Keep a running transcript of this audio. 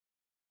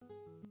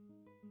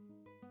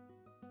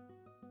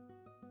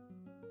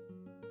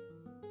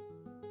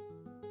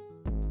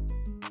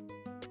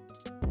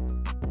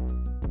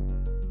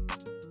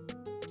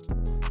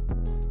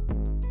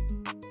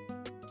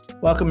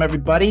Welcome,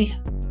 everybody.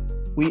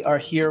 We are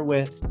here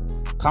with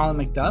Colin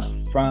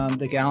McDuff from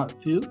the Gallant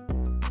Few,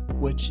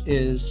 which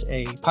is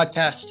a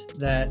podcast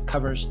that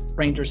covers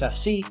Rangers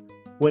FC,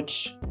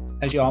 which,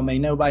 as you all may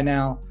know by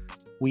now,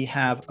 we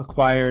have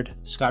acquired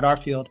Scott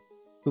Arfield,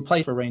 who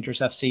played for Rangers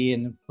FC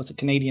and was a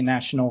Canadian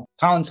national.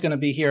 Colin's going to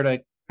be here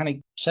to kind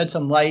of shed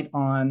some light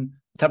on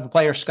the type of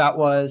player Scott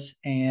was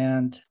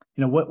and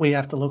what we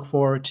have to look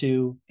forward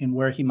to and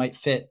where he might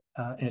fit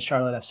at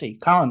Charlotte FC.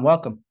 Colin,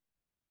 welcome.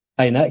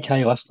 Hi Nick,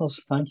 hi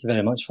listeners. Thank you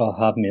very much for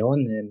having me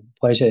on.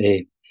 Pleasure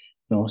to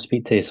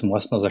speak to some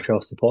listeners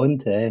across the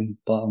pond.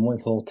 But I'm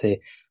looking forward to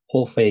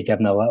hopefully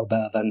giving a little bit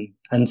of an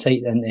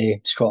insight into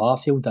Scott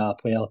Arfield, a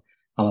player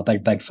I'm a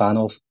big fan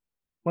of.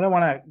 What I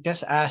want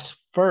to ask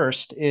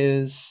first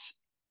is,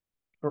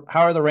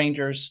 how are the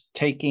Rangers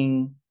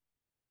taking?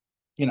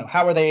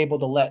 How are they able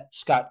to let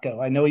Scott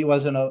go? I know he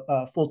wasn't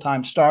a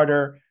full-time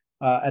starter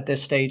at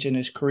this stage in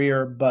his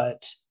career,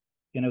 but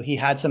he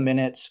had some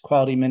minutes,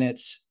 quality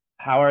minutes.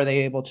 How are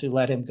they able to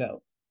let him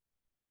go?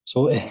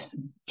 So,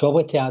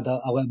 probably to add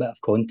a little bit of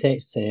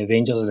context,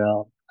 Rangers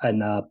are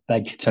in a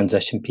big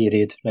transition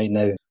period right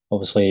now.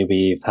 Obviously,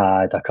 we've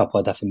had a couple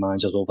of different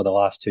managers over the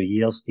last 2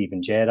 years,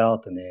 Steven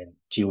Gerrard and then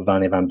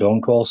Giovanni Van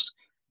Bronckhorst.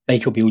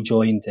 Michael Beale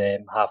joined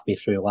halfway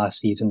through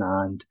last season,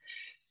 and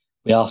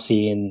we are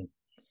seeing,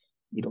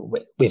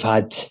 we've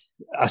had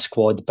a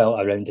squad built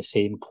around the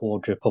same core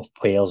group of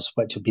players,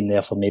 which have been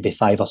there for maybe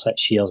 5 or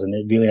 6 years, and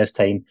it really is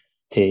time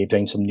to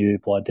bring some new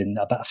blood and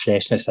a bit of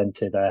freshness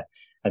into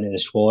the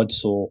squad.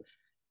 So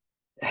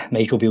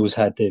Michael Beale's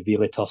had the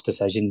really tough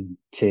decision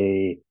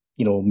to,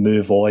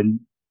 move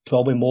on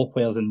probably more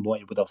players than what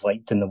he would have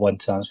liked in the one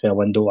transfer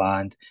window,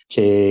 and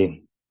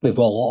we've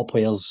got a lot of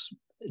players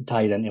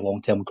tied into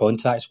long-term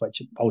contracts,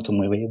 which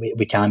ultimately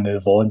we can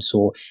move on.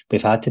 So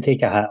we've had to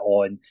take a hit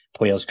on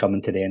players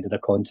coming to the end of their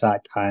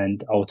contract,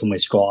 and ultimately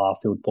Scott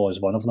Arfield was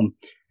one of them.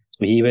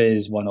 So he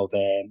was one of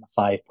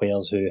 5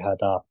 players who had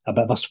a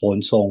bit of a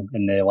swan song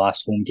in the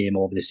last home game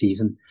of the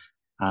season.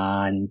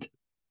 And,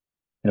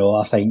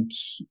 I think,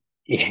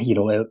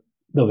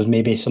 there was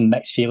maybe some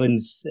mixed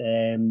feelings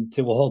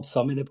towards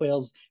some of the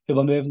players who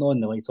were moving on,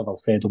 the likes of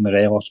Alfredo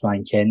Morelos,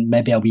 Ryan Kent,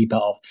 maybe a wee bit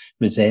of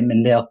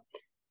resentment there.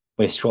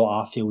 With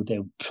Scott Arfield,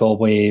 it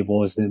probably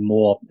was the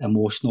more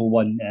emotional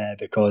one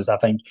because I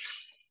think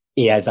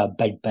he is a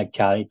big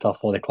character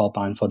for the club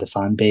and for the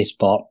fan base,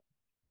 but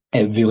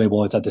it really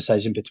was a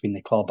decision between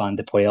the club and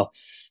the player.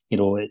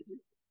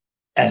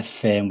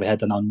 If we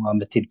had an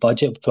unlimited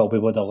budget, we probably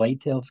would have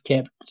liked to have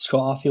kept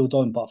Scott Arfield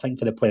on, but I think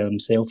for the player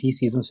himself, he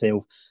sees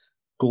himself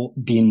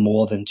being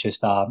more than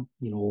just a,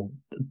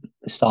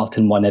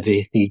 starting one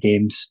every 3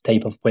 games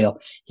type of player.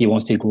 He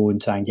wants to go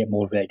and try and get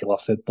more regular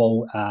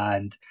football,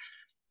 and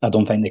I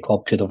don't think the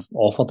club could have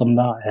offered him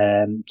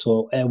that.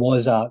 So it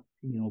was a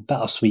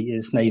bittersweet.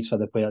 It's nice for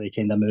the player to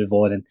kind of move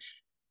on, and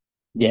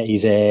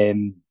he's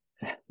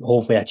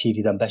hopefully achieve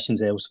his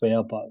ambitions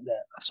elsewhere, but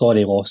a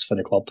sorry loss for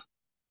the club.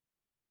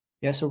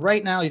 Yeah, so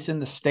right now he's in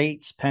the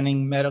States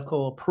pending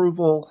medical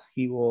approval.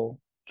 He will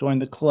join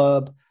the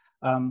club.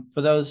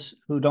 For those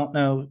who don't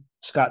know,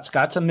 Scott's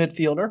a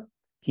midfielder.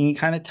 Can you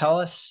kind of tell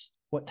us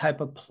what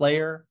type of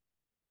player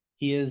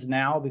he is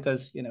now?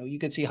 Because, you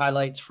could see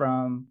highlights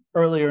from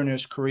earlier in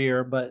his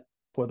career, but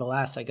for the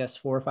last,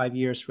 4 or 5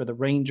 years for the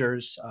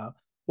Rangers,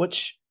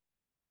 which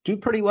do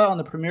pretty well in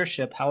the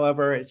Premiership.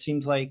 However, it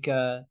seems like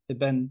they've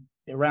been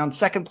around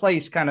second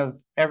place kind of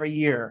every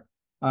year,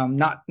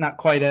 not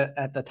quite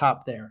at the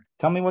top there.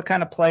 Tell me what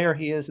kind of player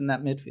he is in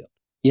that midfield.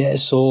 Yeah,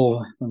 so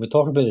when we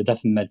talk about the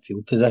different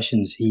midfield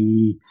positions,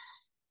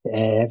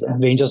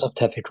 Rangers have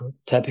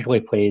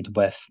typically played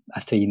with a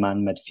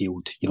 3-man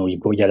midfield.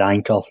 You've got your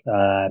anchor,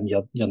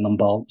 your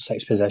number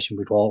 6 position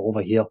we got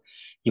over here.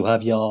 You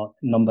have your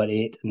number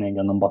 8 and then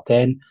your number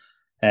 10.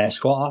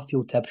 Scott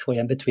Arfield typically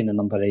in between the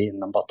number 8 and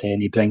number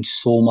 10. He brings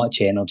so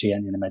much energy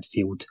into the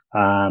midfield.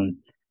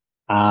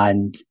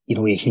 And,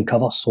 he can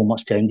cover so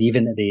much ground,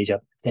 even at the age of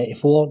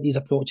 34. He's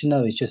approaching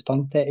now. He's just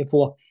turned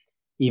 34.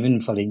 Even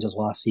for Rangers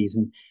last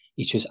season,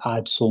 he just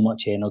adds so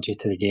much energy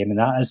to the game. And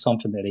that is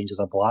something that Rangers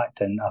have lacked.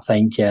 And I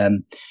think, I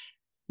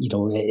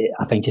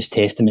think it's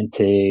testament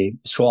to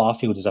Scott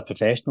Arfield as a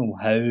professional,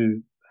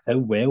 how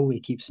well he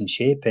keeps in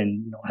shape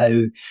and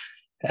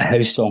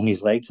how strong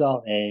his legs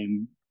are.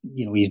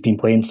 He's been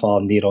playing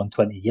for near on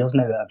 20 years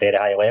now at a very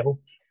high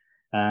level.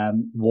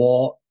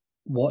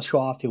 What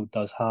Scott Arfield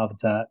does have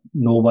that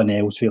no one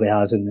else really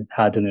had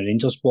in the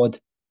Rangers squad,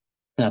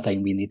 and I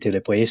think we need to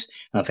replace,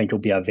 and I think it'll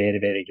be a very,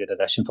 very good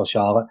addition for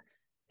Charlotte,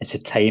 it's the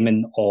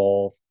timing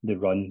of the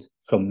runs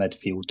from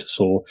midfield.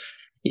 So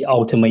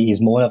ultimately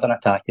he's more of an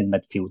attacking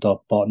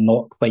midfielder, but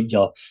not quite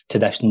your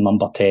traditional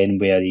number 10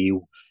 where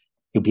he'll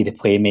be the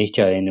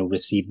playmaker and he'll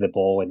receive the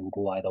ball and he'll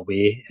go either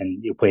way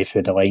and he'll play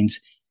through the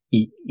lines.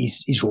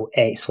 He's got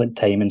excellent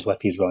timings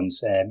with his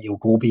runs. He'll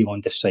go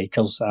beyond the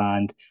strikers,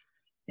 and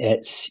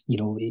it's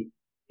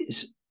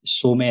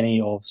so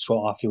many of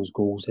Scott Arfield's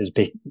goals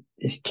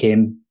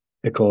came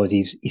because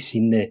he's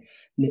seen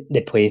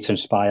the play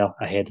transpire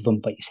ahead of him,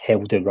 but he's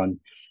held the run.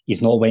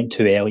 he's not went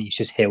too early. He's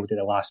just held at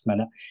the last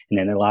minute, and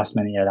then the last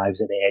minute he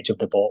arrives at the edge of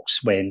the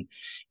box when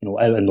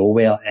out of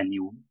nowhere, and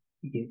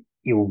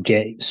he'll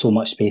get so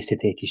much space to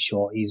take his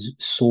shot. He's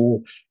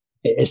so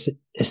it's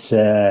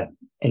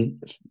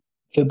in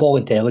football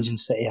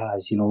intelligence that he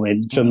has,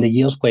 and from the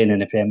years playing in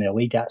the Premier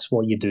League, that's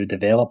what you do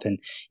develop, and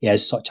he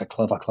is such a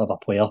clever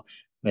player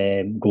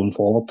going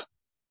forward.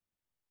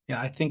 Yeah,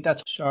 I think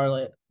that's what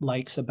Charlotte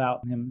likes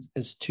about him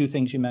is two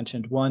things you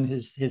mentioned. One,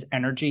 his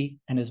energy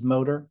and his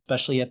motor,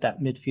 especially at that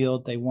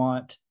midfield. They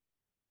want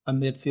a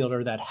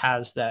midfielder that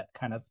has that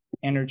kind of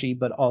energy,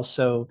 but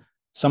also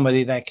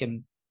somebody that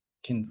can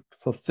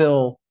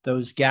fulfill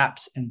those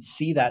gaps and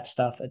see that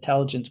stuff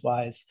intelligence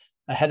wise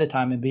ahead of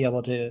time and be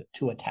able to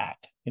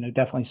attack.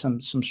 Definitely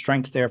some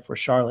strengths there for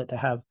Charlotte to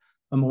have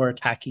a more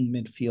attacking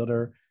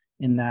midfielder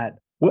in that.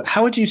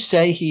 How would you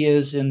say he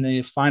is in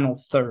the final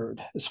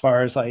third as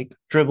far as like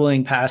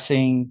dribbling,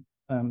 passing?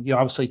 You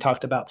obviously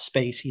talked about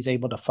space. He's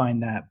able to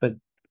find that, but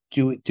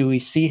do we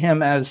see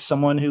him as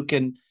someone who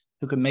can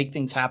make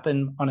things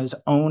happen on his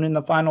own in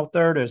the final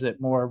third, or is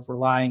it more of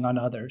relying on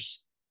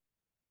others?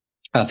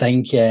 I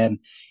think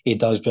he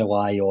does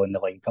rely on the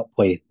link-up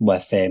play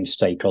with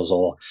strikers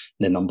or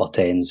the number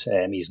 10s.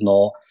 He's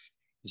not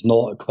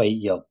quite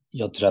your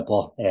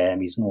dribbler.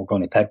 He's not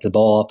going to pick the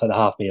ball up at the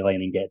halfway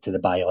line and get to the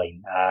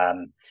byline.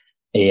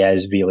 He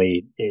is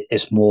really,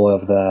 it's more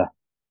of the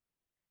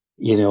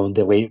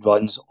late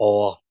runs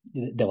or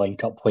the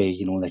link up play,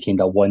 the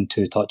kind of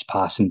 1-2 touch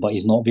passing, but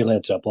he's not really a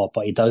dribbler,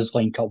 but he does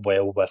link up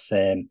well with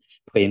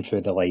playing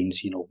through the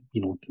lines,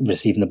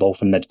 receiving the ball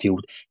from midfield,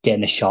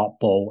 getting a sharp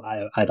ball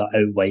either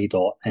out wide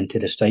or into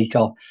the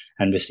striker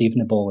and receiving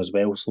the ball as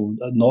well. So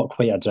not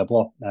quite a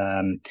dribbler.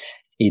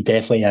 He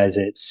definitely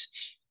is.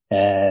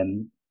 I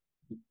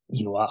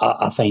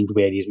find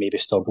where he's maybe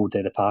struggled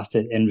in the past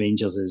in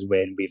Rangers is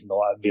when we've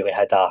not really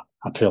had a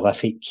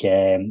prolific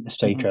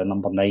striker at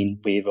number 9.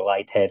 We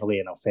relied heavily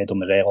on Alfredo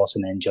Morelos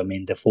and then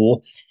Jermaine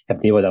Defoe.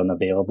 If they were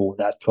unavailable,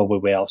 that's probably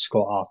where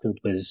Scott Arfield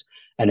was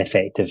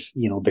ineffective,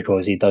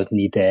 because he does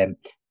need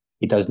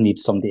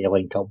somebody to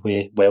link up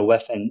well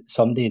with, and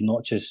somebody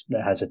not just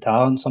that has a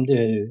talent, somebody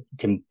who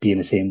can be in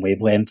the same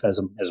wavelength as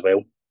him as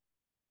well.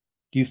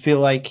 Do you feel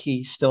like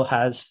he still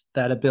has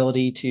that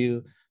ability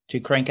to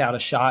crank out a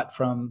shot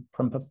from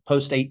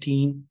post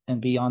 18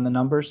 and be on the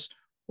numbers,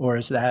 or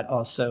is that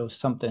also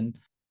something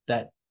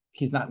that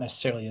he's not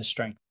necessarily a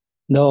strength?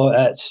 No,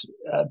 it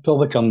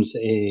probably comes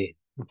we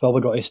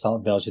probably got to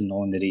start version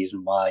on the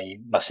reason why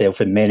myself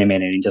and many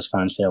Rangers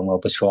fans fell in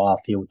love with Scott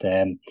Arfield.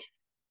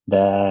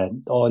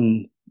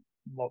 On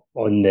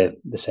the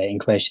second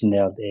question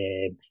there,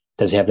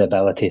 does he have the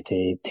ability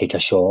to take a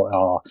shot,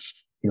 or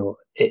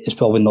it's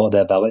probably not the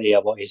ability I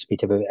want to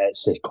speak about,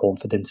 it's the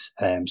confidence.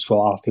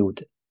 Scott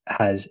Arfield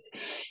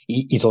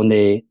he's on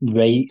the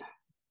right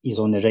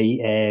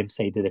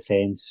side of the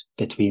fence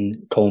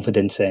between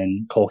confidence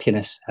and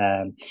cockiness.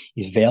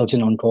 He's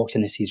verging on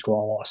cockiness. He's got a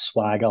lot of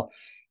swagger.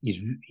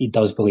 He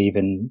does believe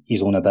in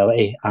his own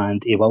ability,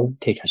 and he will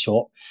take a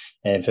shot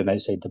from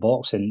outside the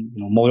box. And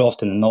more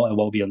often than not, it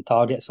will be on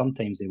target.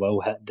 Sometimes he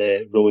will hit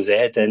the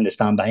rosette and the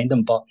stand behind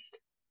him, but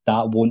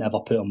that won't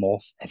ever put him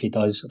off. If he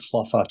does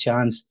fluff a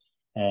chance,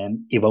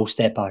 he will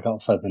step back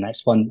up for the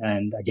next one.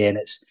 And again,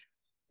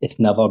 it's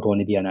never going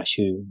to be an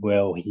issue.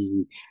 Will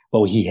he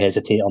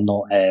hesitate or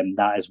not?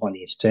 That is one of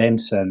his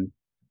strengths, and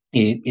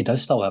he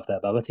does still have the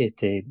ability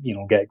to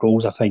get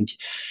goals. I think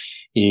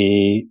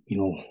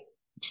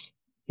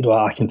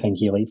I can think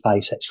he like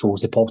 5-6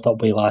 goals he popped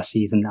up with last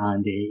season,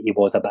 and he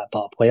was a bit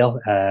better player.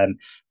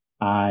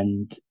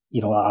 And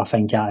I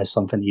think that is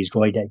something he's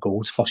going to get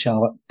goals for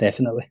Charlotte,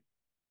 definitely.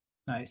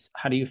 Nice.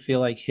 How do you feel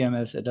like him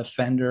as a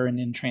defender and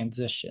in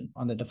transition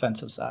on the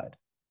defensive side?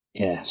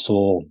 Yeah,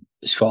 so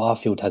Scott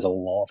Arfield has a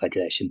lot of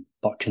aggression,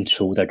 but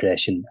controlled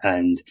aggression,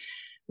 and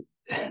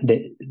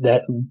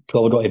that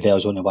probably got to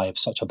verge on why he's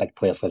such a big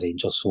player for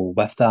Rangers. So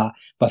with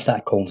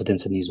that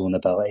confidence in his own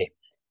ability,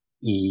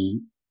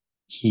 he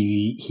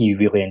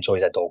really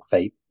enjoys a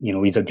dogfight.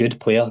 He's a good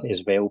player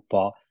as well,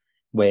 but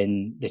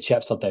when the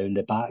chips are down,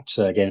 the backs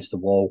are against the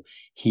wall,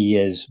 he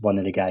is one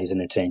of the guys in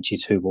the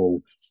trenches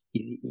who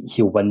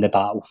he'll win the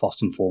battle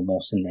first and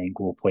foremost, and then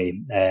go play.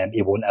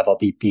 He won't ever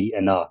be beat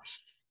in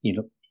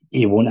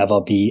he won't ever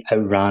be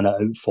outran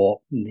or outfought.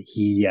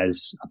 He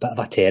is a bit of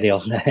a terrier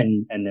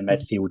in the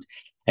midfield,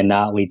 and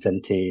that leads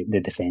into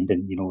the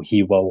defending.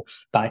 He will,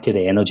 back to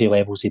the energy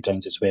levels he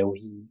brings as well.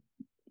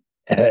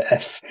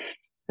 If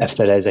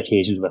there is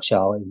occasions where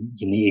Charlotte,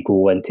 you need to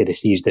go into the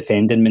siege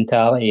defending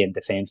mentality and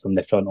defend from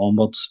the front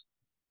onwards,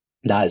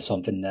 that is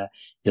something that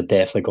you're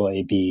definitely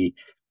going to be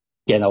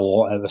getting a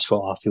lot out of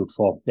Scott Arfield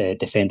for.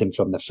 Defending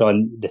from the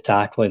front, the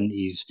tackling.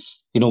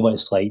 You know what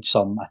it's like,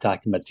 some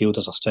attacking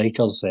midfielders or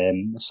strikers,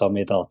 some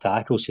of their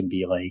tackles can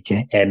be like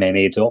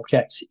MMA drop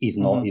kicks. He's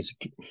not, he's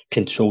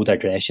controlled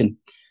aggression.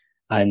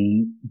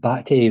 And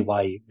back to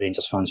why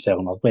Rangers fans fell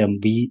in love with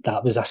him,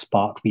 that was a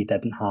spark we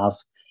didn't have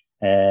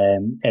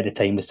at the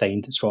time we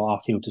signed Scott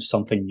Arfield. It was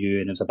something new,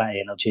 and there was a bit of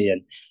energy.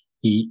 And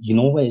you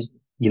know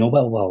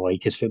what we're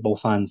like as football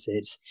fans,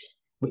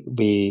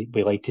 we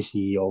like to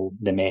see all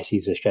the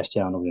Messis, the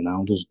Cristiano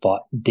Ronaldos,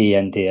 but day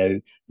in, day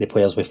out, the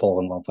players we fall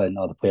in love with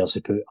are the players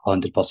who put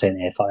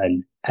 100% effort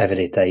in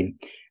every time.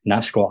 And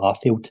that's Scott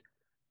Arfield.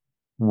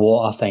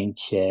 What I think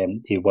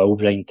he will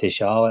bring to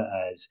Charlotte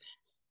is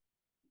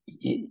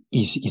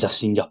he's a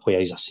senior player,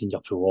 he's a senior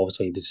pro,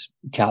 obviously. He was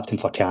captain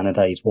for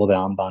Canada, he's wore the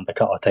armband a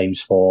couple of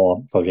times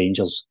for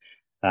Rangers.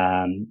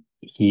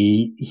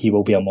 He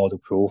will be a model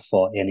pro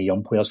for any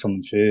young players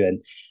coming through,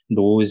 and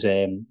those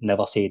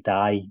never say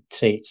die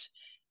traits,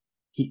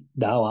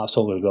 that'll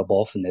absolutely rub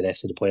off on the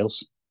rest of the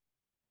players.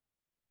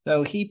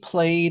 So he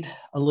played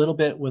a little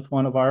bit with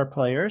one of our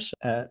players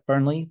at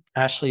Burnley,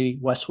 Ashley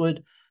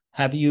Westwood.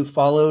 Have you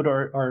followed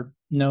or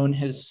known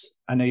his?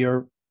 I know you're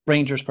a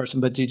Rangers person,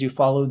 but did you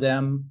follow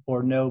them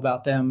or know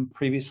about them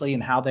previously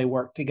and how they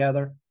work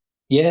together?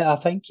 Yeah, I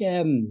think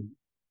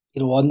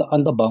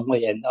under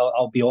Burnley, and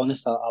I'll be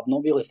honest, I've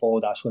not really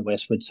followed Ashley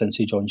Westwood since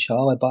he joined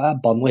Charlotte, but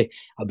at Burnley,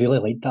 I really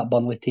liked that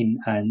Burnley team,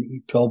 and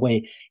you'll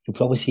probably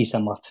see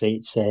similar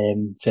traits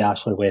for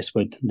Ashley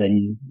Westwood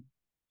than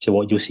to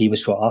what you'll see with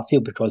Scott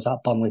Arfield, because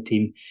that Burnley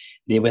team,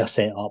 they were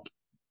set up.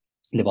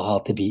 They were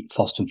hard to beat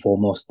first and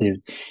foremost.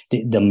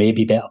 There may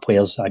be better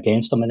players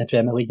against them in the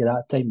Premier League at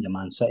that time. Your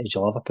Man City's,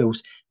 your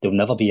Liverpool's, they'll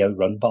never be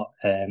outrun. But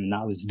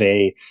that was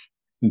very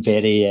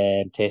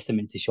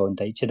testament to Sean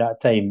Dyche at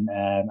that time.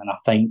 And I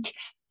think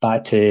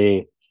back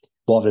to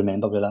what I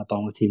remember with that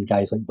Burnley team,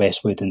 guys like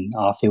Westwood and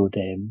Arfield,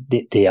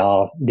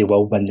 they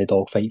will win the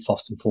dogfight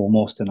first and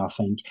foremost. And I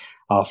think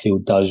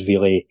Arfield does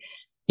really,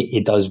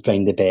 he does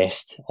bring the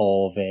best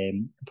of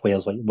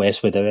players like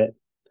Westwood out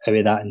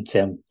of that in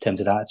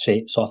terms of that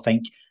trait. So I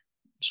think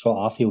Scott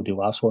Arfield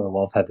will absolutely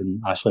love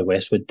having Ashley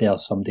Westwood there,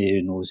 somebody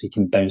who knows he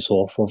can bounce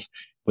off of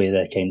with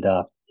the kind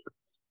of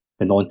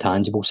the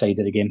non-tangible side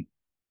of the game.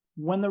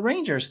 When the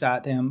Rangers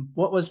got him,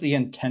 what was the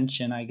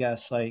intention? I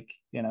guess, like,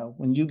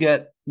 when you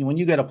get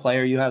a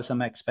player, you have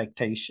some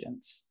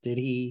expectations. Did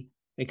he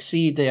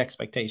exceed the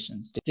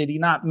expectations? Did he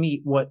not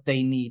meet what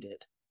they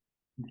needed?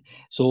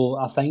 So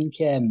I think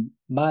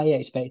my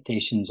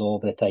expectations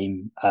over the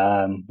time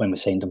when we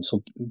signed him,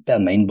 so bear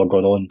in mind we're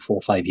going on 4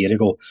 or 5 years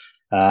ago,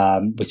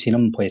 we seen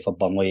him play for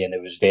Burnley, and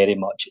it was very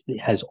much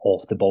his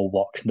off the ball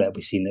work that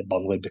we seen at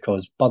Burnley,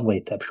 because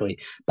Burnley typically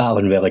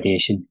battling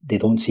relegation, they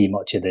don't see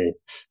much of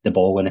the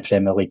ball in the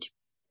Premier League.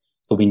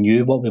 So we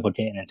knew what we were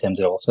getting in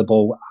terms of off the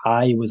ball.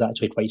 I was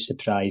actually quite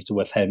surprised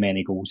with how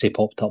many goals he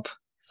popped up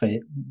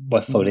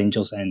for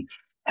Rangers and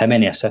how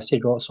many assists he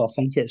got. So I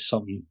think it's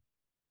something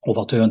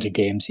over 200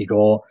 games. He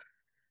got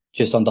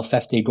just under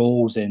 50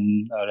 goals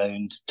and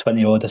around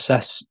 20 odd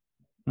assists,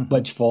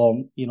 which for,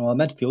 a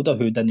midfielder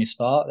who didn't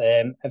start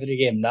every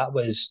game, that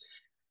was,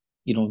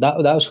 that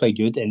was quite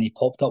good. And he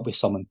popped up with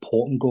some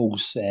important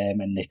goals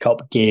in the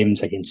cup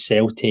games against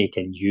Celtic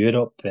in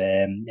Europe.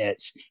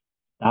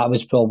 That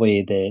was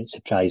probably the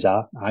surprise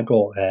I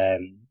got.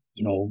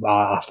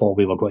 I thought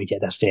we were going to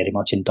get this very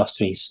much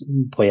industrious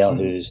player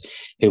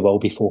who will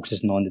be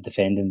focusing on the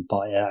defending.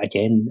 But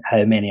again,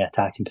 how many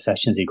attacking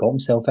positions he got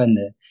himself in,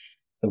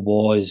 it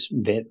was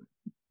very,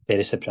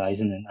 very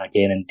surprising and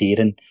again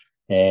endearing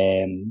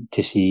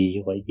to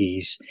see, like,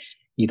 he's,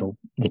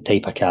 the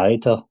type of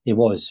character he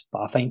was.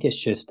 But I think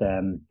it's just,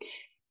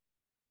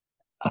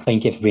 I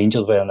think if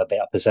Rangers were in a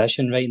better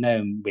position right now,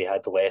 and we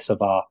had less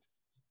of a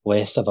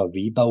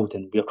rebuild,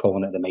 and we're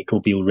calling it the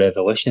microbial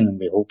revolution, and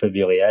we hope it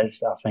really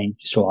is. I think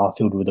so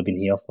Arfield would have been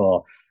here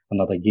for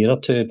another year or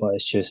two, but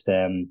it's just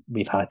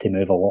we've had to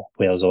move a lot of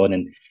players on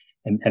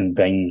and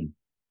bring.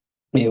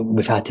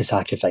 We've had to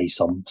sacrifice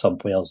some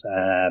players,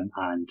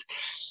 and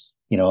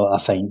I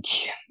think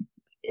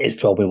it's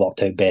probably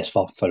worked out best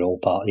for all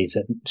parties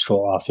that Scott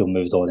Arfield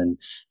moved on, and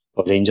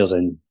for Rangers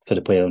and for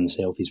the player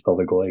himself, he's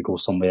probably got to go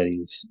somewhere.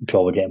 He's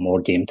probably get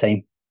more game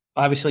time.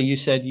 Obviously, you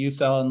said you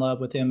fell in love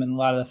with him and a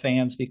lot of the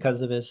fans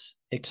because of his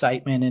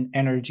excitement and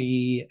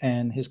energy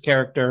and his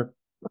character,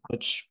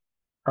 which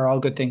are all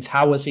good things.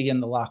 How was he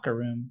in the locker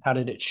room? How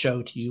did it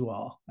show to you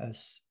all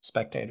as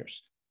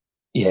spectators?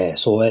 Yeah,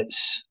 so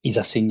he's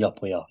a senior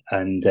player,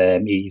 and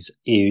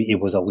he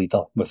was a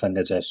leader within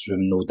the dressing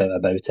room, no doubt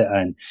about it.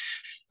 And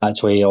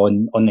actually,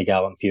 on the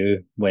Gallant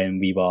View, when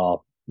we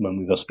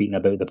were speaking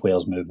about the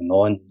players moving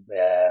on,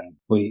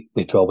 we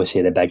probably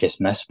say the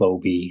biggest miss will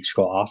be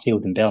Scott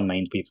Arfield. And bear in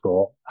mind, we've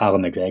got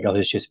Alan McGregor,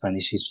 who's just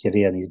finished his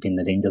career, and he's been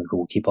the Rangers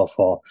goalkeeper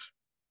for,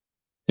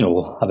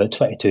 about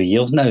 22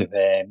 years now.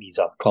 He's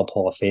a club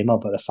Hall of Famer,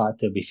 but the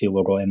fact that we feel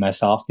we're going to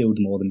miss Arfield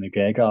more than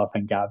McGregor, I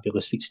think that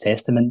really speaks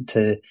testament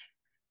to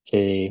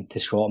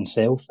Scott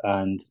himself.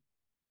 And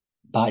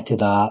back to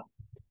that,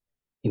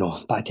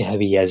 back to how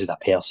he is as a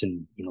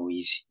person,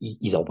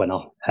 he's a winner,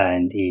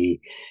 and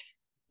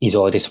he's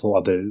already thought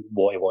about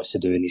what he wants to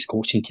do in his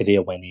coaching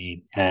career when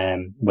he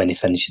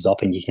finishes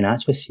up, and you can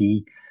actually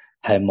see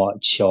how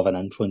much of an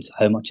influence,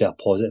 how much of a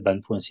positive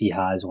influence he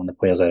has on the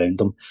players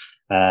around him.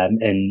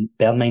 And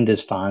bear in mind,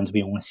 as fans,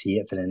 we only see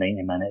it for the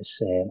 90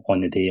 minutes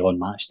on the day, on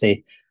match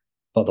day,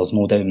 but there's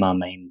no doubt in my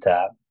mind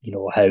that,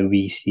 how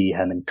we see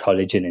him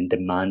encouraging and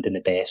demanding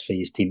the best for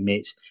his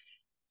teammates,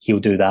 he'll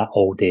do that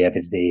all day,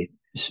 every day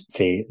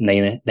for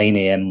 9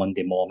 a.m.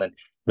 Monday morning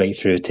right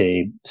through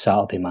to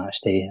Saturday match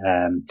day.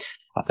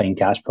 I think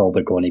that's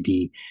probably going to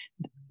be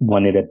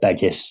one of the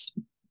biggest,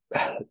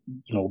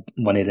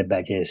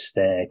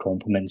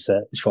 compliments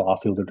that Scott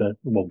Arfield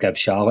will give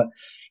Charlotte.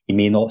 You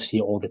may not see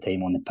it all the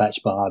time on the pitch,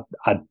 but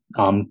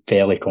I'm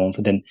fairly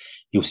confident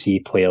you'll see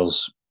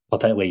players,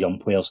 particularly young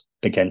players,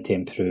 begin to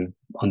improve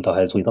under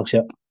his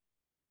leadership.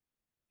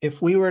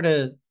 If we were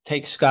to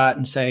take Scott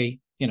and say,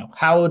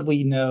 how would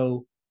we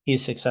know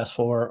he's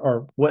successful,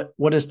 or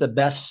what is the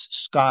best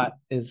Scott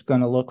is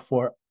going to look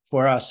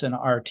for us and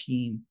our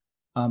team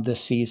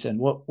this season?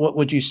 What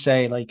would you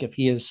say, like, if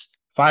he is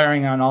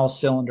firing on all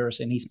cylinders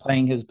and he's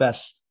playing his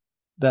best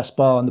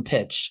ball on the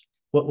pitch,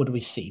 what would we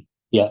see?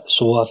 Yeah,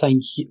 so I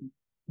think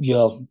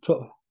you're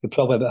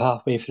probably about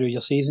halfway through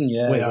your season.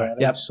 Yeah, we are. Right?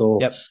 Yep. So,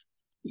 yep.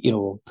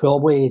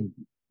 Probably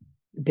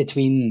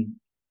between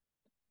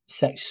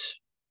 6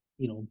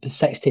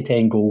 to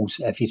 10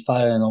 goals if he's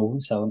firing all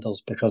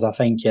cylinders, because I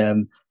think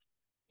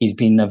he's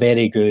been a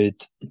very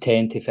good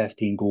 10 to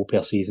 15 goal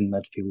per season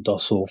midfielder.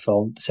 So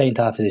for the second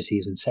half of the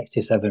season,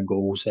 67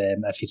 goals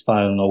if he's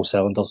firing all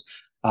cylinders,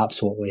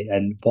 absolutely.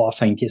 And what I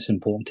think it's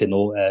important to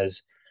note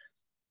is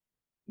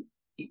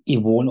he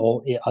won't.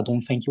 I don't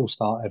think he'll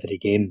start every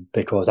game,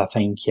 because I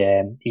think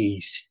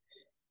he's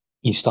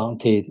starting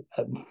to,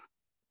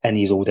 in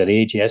his older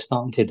age, he is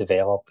starting to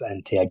develop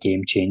into a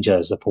game changer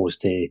as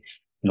opposed to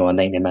a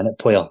 90-minute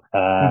player.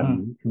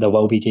 There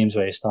will be games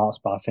where he starts,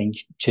 but I think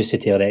just to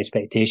tell the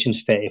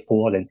expectations,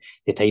 34, and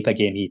the type of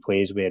game he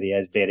plays where he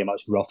is very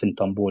much rough and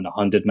tumble and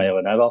 100 mile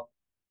an hour.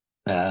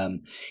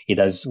 He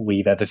does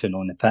leave everything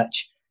on the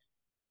pitch.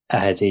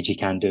 At his age, he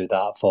can do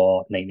that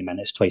for 90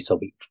 minutes twice a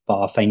week.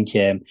 But I think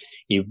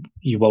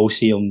you will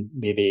see him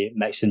maybe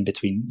mixing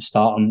between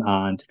starting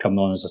and coming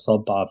on as a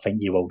sub, but I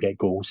think he will get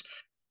goals.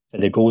 For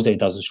the goals that he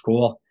doesn't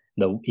score,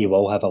 he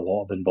will have a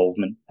lot of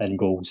involvement in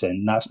goals,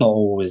 and that's not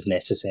always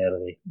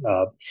necessarily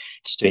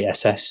straight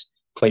assists.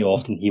 Quite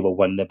often he will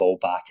win the ball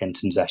back in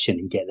transition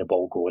and get the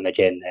ball going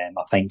again.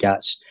 I think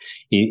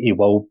he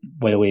will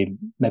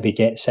maybe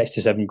get 6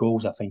 to 7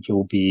 goals. I think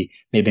he'll be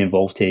maybe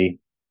involved to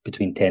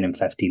between 10 and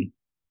 15.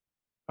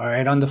 All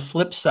right. On the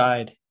flip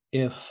side,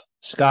 if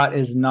Scott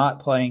is not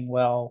playing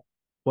well,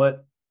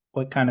 what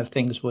kind of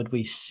things would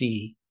we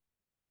see,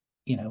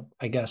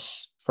 I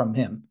guess, from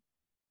him?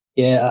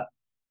 Yeah,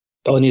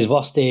 on his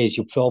worst days,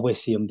 you'll probably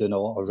see him doing a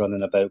lot of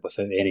running about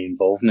without any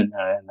involvement.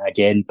 And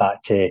again,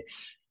 back to,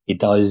 he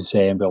does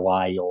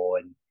rely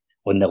on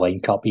the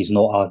link up. He's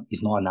not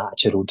a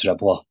natural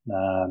dribbler.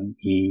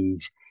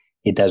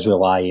 He does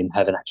rely on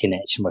having a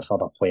connection with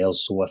other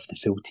players. So if the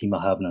full team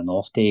are having an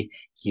off day,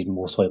 he's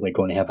most likely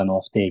going to have an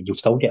off day. You'll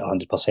still get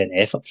 100%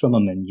 effort from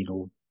him, and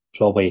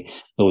probably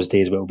those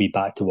days will be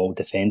back to wall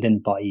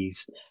defending. But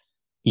he's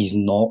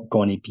not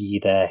going to be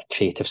the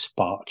creative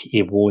spark.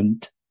 He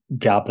won't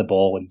grab the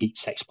ball and beat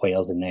 6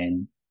 players and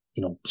then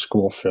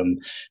score from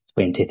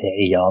 20, 30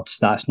 yards.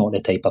 That's not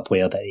the type of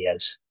player that he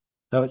is.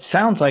 So it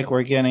sounds like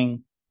we're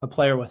getting a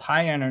player with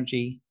high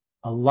energy,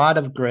 a lot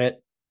of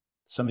grit,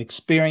 some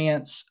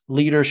experience,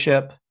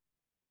 leadership,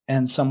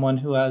 and someone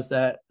who has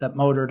that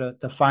motor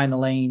to find the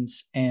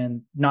lanes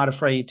and not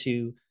afraid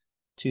to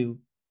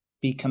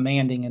be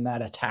commanding in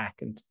that attack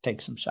and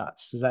take some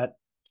shots. Does that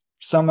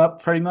sum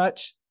up pretty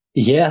much?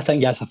 Yeah, I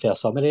think that's a fair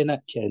summary,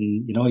 Nick.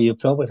 And you're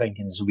probably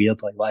thinking it's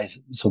weird, like, why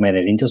is so many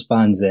Rangers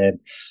fans?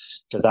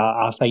 Because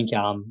I think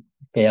I'm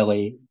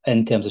fairly,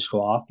 in terms of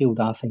Scott Arfield,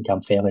 I think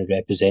I'm fairly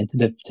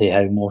representative to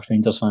how most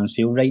Rangers fans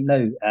feel right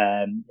now.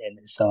 And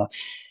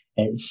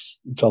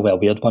it's probably a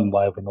weird one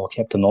why we've not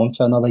kept him on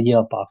for another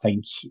year, but I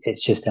think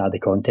it's just out of the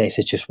context.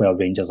 It's just where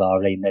Rangers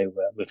are right now.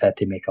 We've had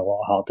to make a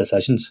lot of hard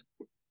decisions.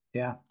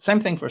 Yeah, same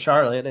thing for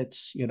Charlotte.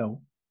 It's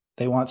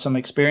they want some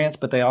experience,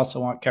 but they also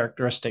want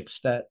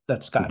characteristics that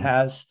Scott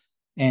has.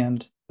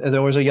 And if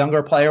there was a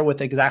younger player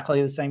with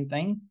exactly the same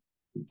thing,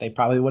 they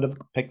probably would have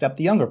picked up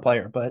the younger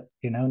player, but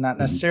not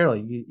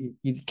necessarily.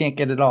 You can't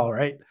get it all,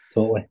 right?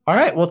 Totally. All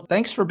right. Well,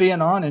 thanks for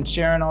being on and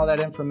sharing all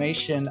that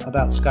information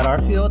about Scott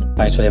Arfield.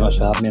 Thanks very much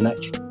for having me, Nick.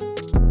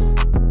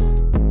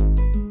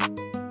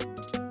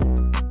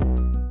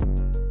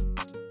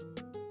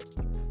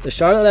 The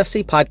Charlotte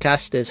FC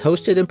podcast is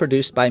hosted and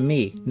produced by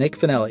me, Nick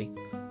Finelli.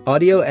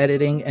 Audio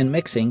editing and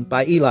mixing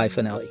by Eli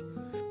Finelli.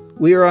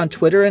 We are on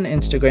Twitter and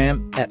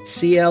Instagram at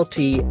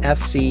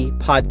CLTFC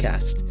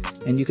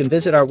Podcast. And you can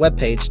visit our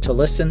webpage to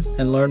listen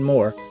and learn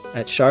more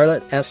at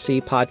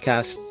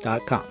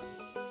charlottefcpodcast.com.